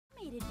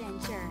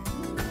adventure.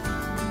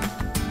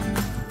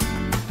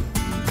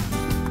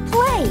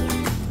 Play.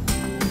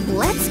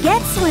 Let's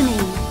get swimming.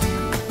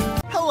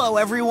 Hello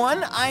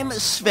everyone, I'm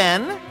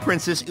Sven,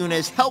 Princess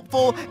Una's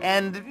helpful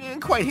and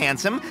quite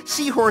handsome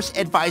seahorse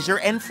advisor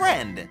and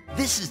friend.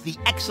 This is the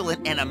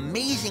excellent and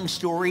amazing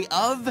story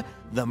of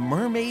the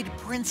Mermaid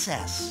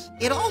Princess.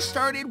 It all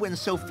started when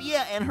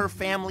Sofia and her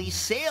family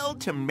sailed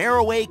to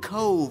Mermaid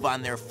Cove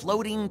on their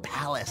floating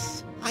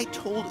palace. I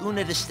told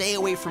Una to stay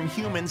away from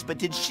humans, but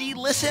did she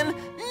listen?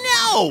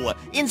 No!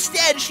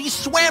 Instead, she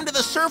swam to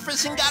the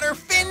surface and got her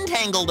fin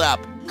tangled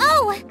up.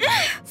 Oh!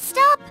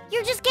 Stop!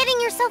 You're just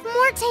getting yourself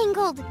more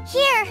tangled.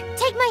 Here,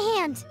 take my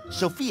hand.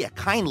 Sofia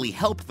kindly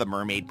helped the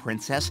Mermaid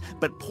Princess,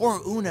 but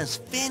poor Una's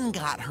fin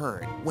got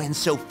hurt. When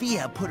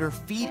Sofia put her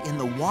feet in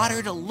the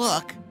water to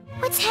look...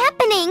 What's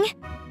happening?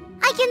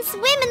 I can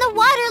swim in the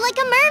water like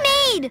a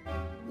mermaid!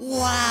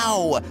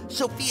 Wow!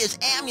 Sofia's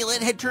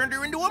amulet had turned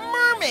her into a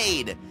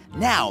mermaid!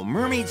 Now,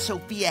 Mermaid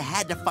Sofia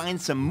had to find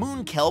some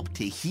moon kelp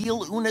to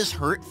heal Una's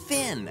hurt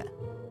fin.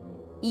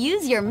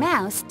 Use your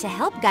mouse to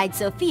help guide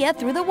Sofia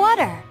through the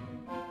water.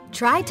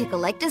 Try to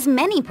collect as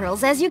many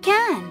pearls as you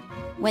can.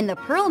 When the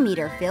pearl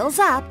meter fills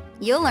up,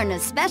 you'll earn a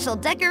special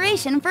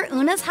decoration for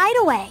Una's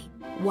hideaway.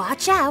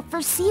 Watch out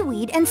for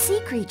seaweed and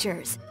sea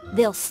creatures.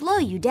 They'll slow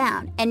you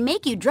down and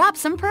make you drop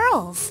some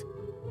pearls.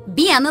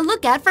 Be on the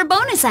lookout for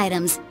bonus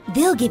items.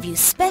 They'll give you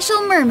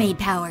special mermaid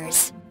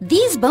powers.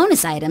 These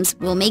bonus items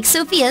will make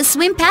Sofia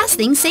swim past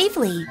things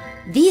safely.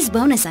 These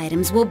bonus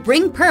items will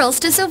bring pearls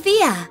to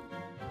Sofia.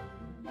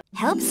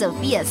 Help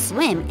Sofia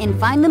swim and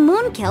find the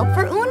moon kelp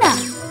for Una.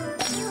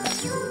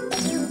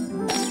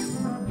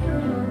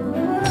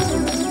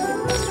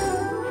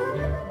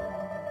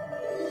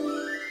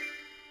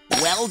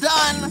 Well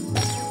done!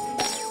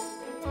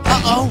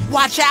 Uh-oh,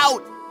 watch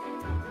out!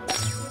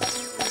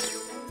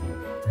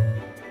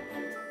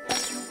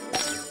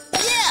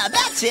 Yeah,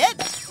 that's it!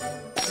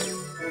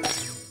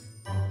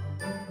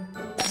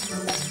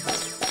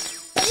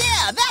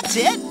 Yeah, that's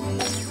it!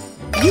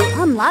 You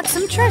unlock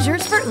some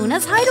treasures for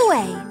Una's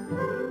hideaway.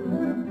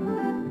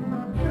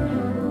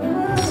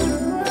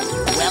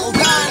 Well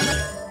done!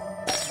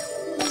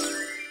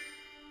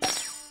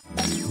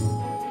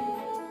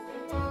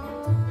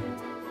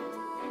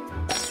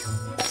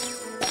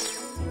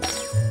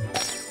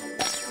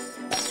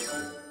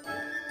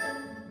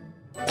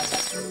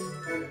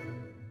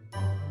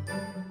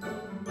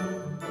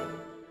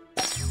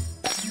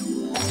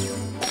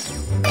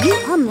 You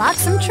unlock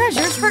some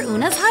treasures for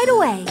Una's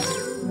hideaway.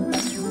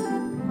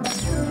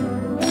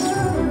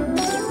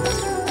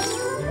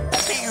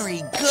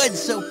 Very good,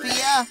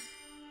 Sofia!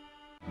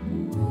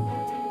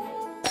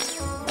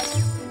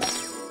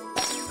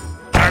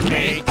 Pardon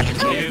me,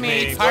 excuse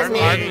me, pardon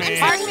me,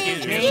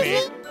 excuse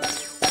me.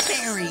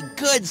 Very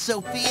good,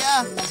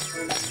 Sofia!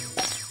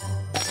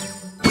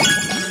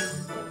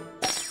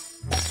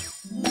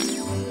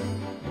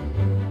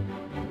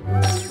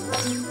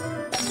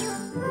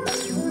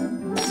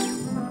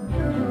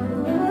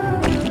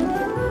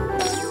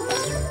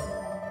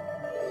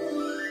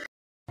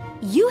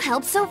 You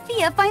helped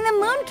Sofia find the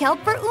moon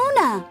kelp for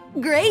Una.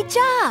 Great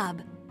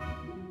job!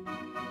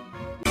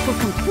 For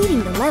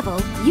completing the level,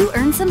 you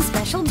earn some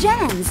special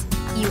gems.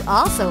 You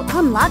also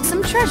unlock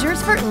some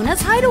treasures for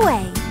Una's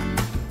hideaway.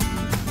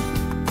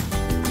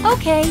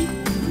 Okay,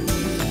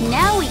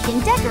 now we can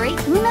decorate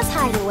Una's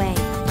hideaway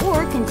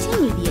or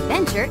continue the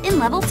adventure in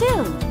level 2.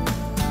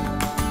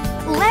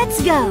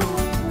 Let's go!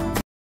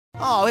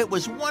 Oh, it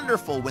was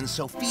wonderful when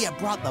Sofia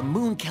brought the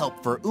moon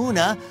kelp for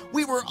Una.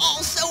 We were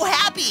all so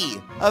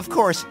happy! Of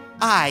course,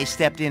 I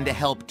stepped in to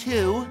help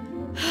too.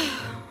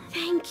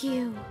 Thank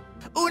you.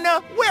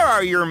 Una, where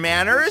are your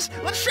manners?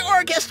 Let's show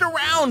our guest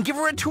around, give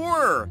her a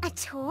tour. A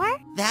tour?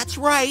 That's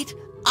right.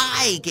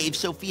 I gave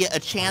Sofia a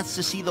chance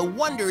to see the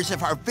wonders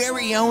of our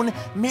very own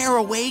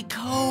Mermaid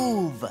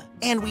Cove.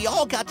 And we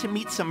all got to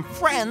meet some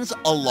friends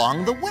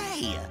along the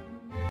way.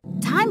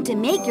 Time to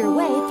make your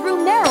way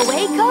through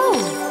Mermaid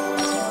Cove.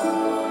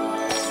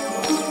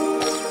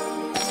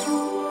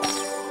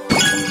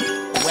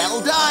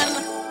 Well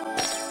done!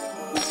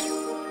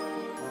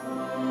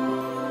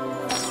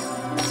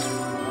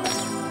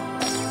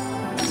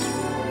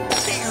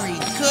 Very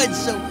good,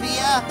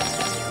 Sofia!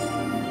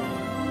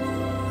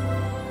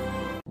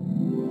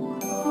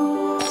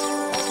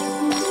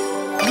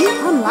 You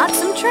unlock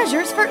some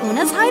treasures for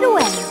Una's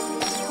hideaway.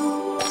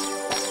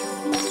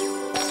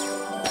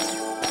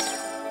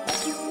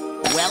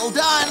 Well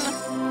done!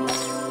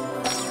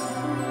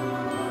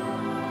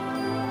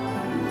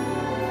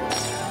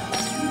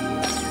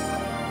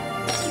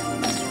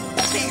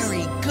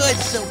 Very good,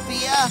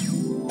 Sofia!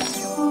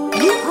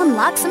 You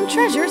unlock some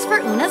treasures for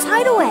Una's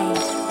hideaway.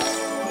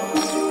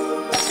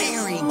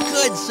 Very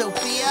good,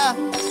 Sofia!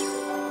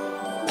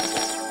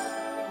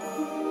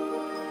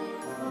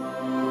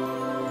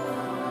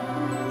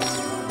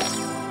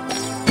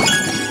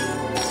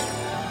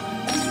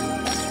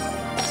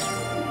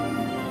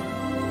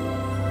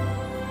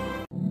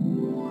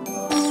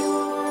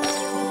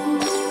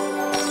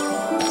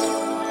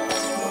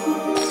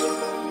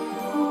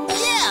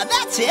 Yeah,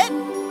 that's it!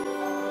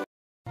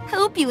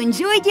 hope you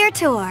enjoyed your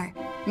tour.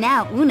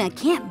 Now Una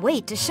can't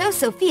wait to show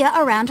Sofia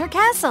around her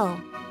castle.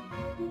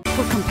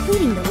 For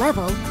completing the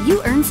level,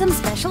 you earn some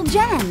special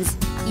gems.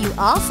 You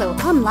also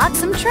unlock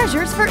some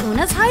treasures for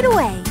Una's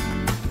hideaway.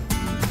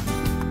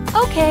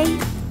 Okay.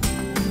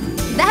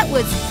 That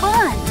was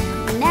fun!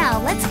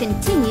 Now let's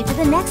continue to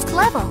the next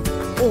level.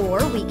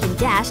 Or we can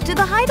dash to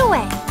the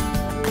hideaway.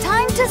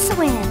 Time to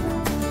swim.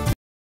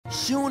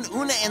 Soon,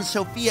 Una and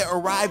Sofia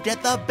arrived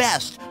at the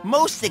best,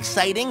 most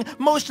exciting,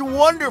 most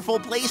wonderful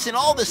place in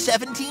all the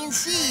 17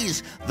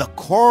 seas, the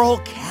Coral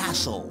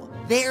Castle.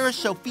 There,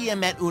 Sofia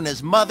met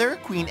Una's mother,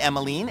 Queen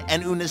Emmeline,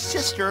 and Una's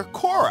sister,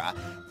 Cora.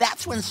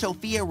 That's when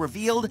Sofia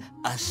revealed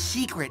a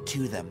secret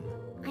to them.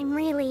 I'm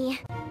really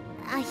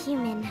a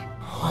human.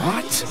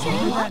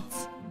 What?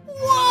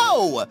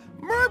 Whoa!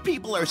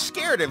 Merpeople are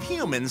scared of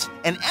humans,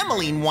 and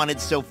Emmeline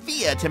wanted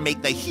Sofia to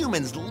make the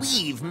humans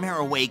leave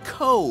Maraway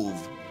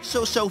Cove.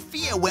 So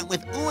Sofia went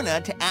with Una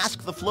to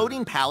ask the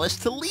floating palace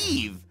to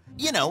leave.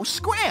 You know,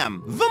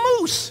 Scram, the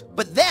moose.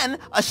 But then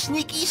a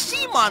sneaky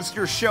sea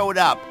monster showed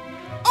up.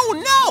 Oh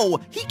no!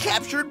 He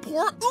captured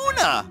poor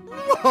Una!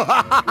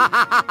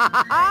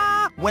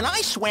 When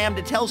I swam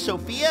to tell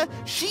Sofia,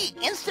 she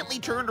instantly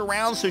turned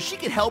around so she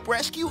could help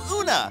rescue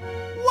Una.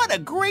 What a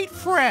great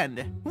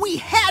friend! We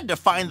had to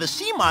find the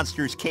sea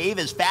monster's cave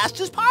as fast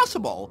as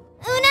possible.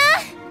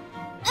 Una!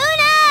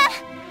 Una!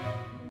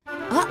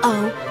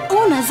 Uh-oh,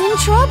 Una's in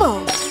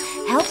trouble.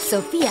 Help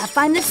Sofia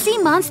find the sea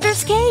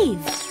monster's cave.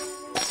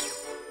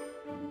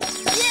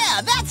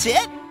 Yeah, that's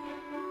it!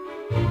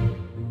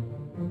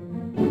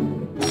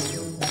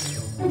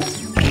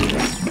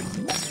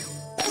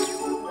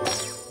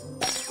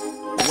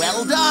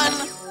 Well done!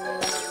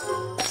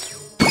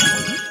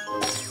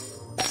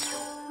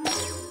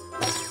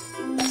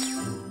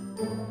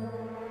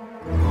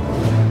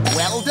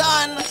 Well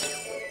done!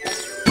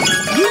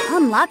 You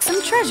unlock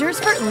some treasures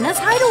for Una's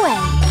hideaway.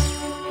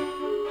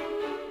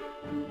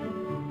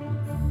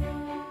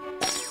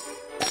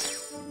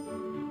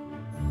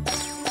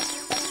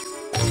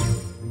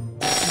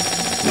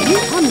 You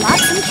unlock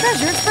some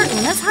treasures for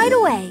Una's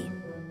hideaway.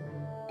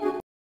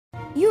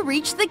 You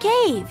reach the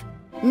cave.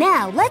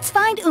 Now let's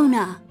find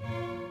Una.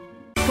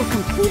 For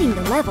completing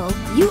the level,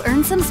 you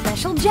earn some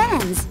special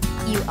gems.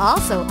 You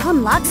also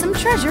unlock some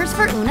treasures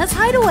for Una's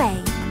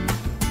hideaway.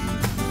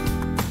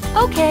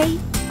 Okay.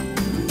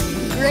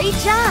 Great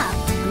job!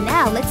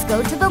 Now let's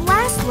go to the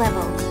last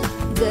level.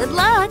 Good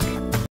luck!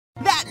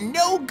 That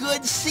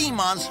no-good sea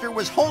monster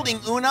was holding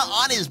Una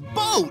on his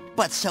boat,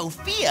 but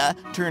Sofia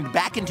turned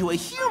back into a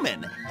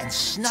human and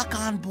snuck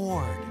on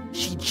board.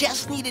 She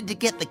just needed to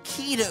get the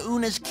key to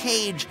Una's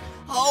cage.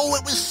 Oh,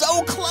 it was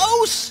so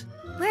close!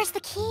 Where's the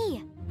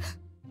key?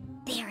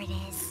 There it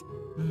is.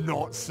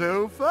 Not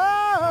so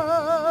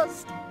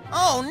fast!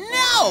 Oh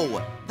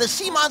no! The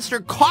sea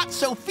monster caught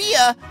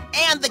Sofia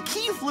and the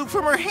key flew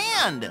from her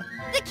hand.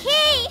 The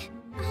key!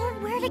 Oh,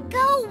 where'd it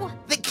go?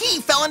 The key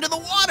fell into the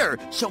water.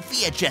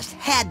 Sofia just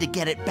had to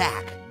get it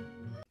back.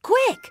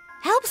 Quick!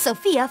 Help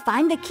Sofia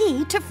find the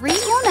key to free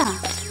Una.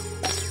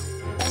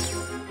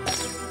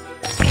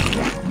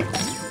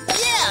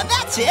 Yeah,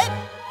 that's it!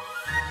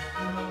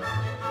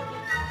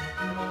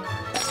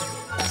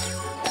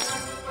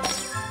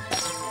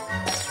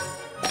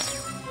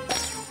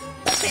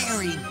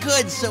 Very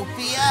good,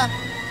 Sofia.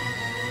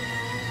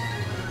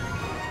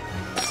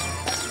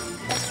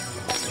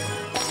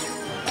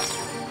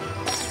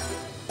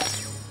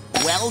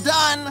 Well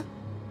done.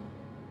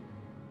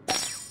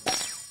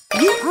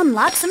 You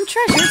unlock some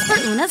treasures for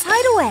Una's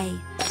hideaway.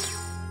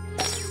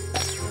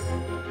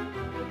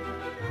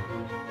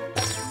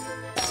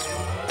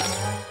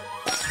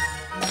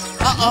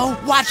 Uh-oh,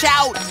 watch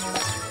out!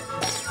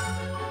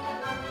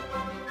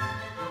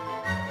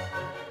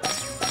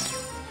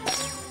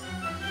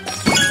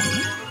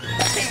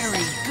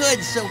 Very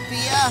good,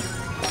 Sofia.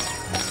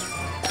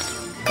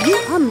 You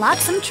unlock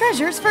some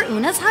treasures for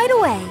Una's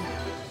hideaway.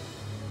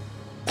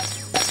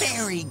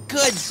 Very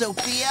good,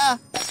 Sofia.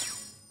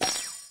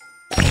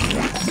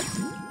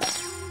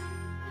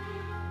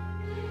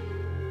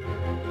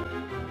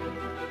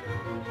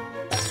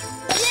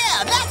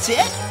 Yeah, that's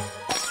it.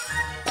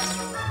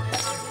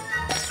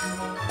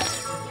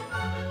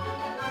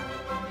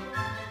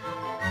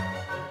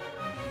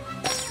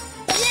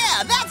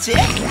 Yeah, that's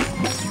it.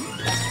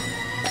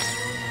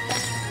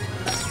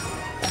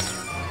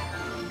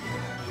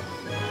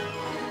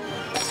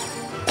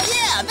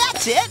 Yeah,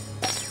 that's it.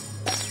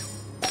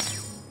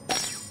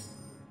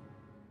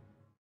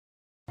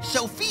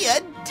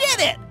 Sofia did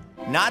it!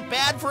 Not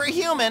bad for a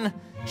human.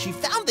 She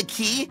found the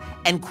key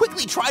and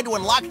quickly tried to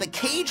unlock the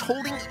cage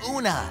holding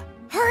Una.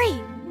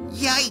 Hurry!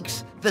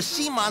 Yikes! The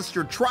sea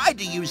monster tried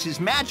to use his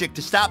magic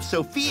to stop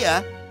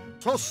Sofia.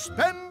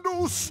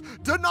 Suspendus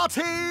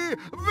donati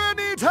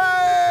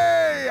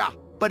venite!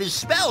 But his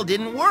spell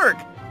didn't work.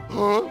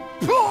 Huh?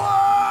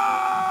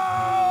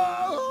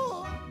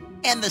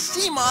 And the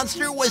sea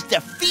monster was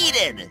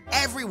defeated.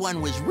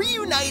 Everyone was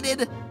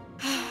reunited.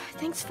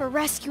 Thanks for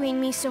rescuing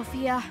me,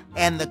 Sofia.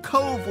 And the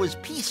cove was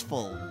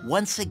peaceful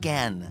once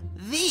again.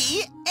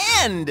 The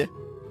end!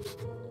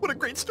 What a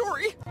great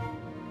story!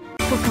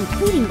 For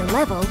completing the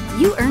level,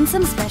 you earn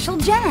some special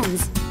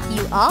gems.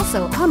 You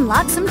also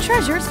unlock some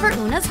treasures for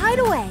Una's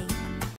hideaway.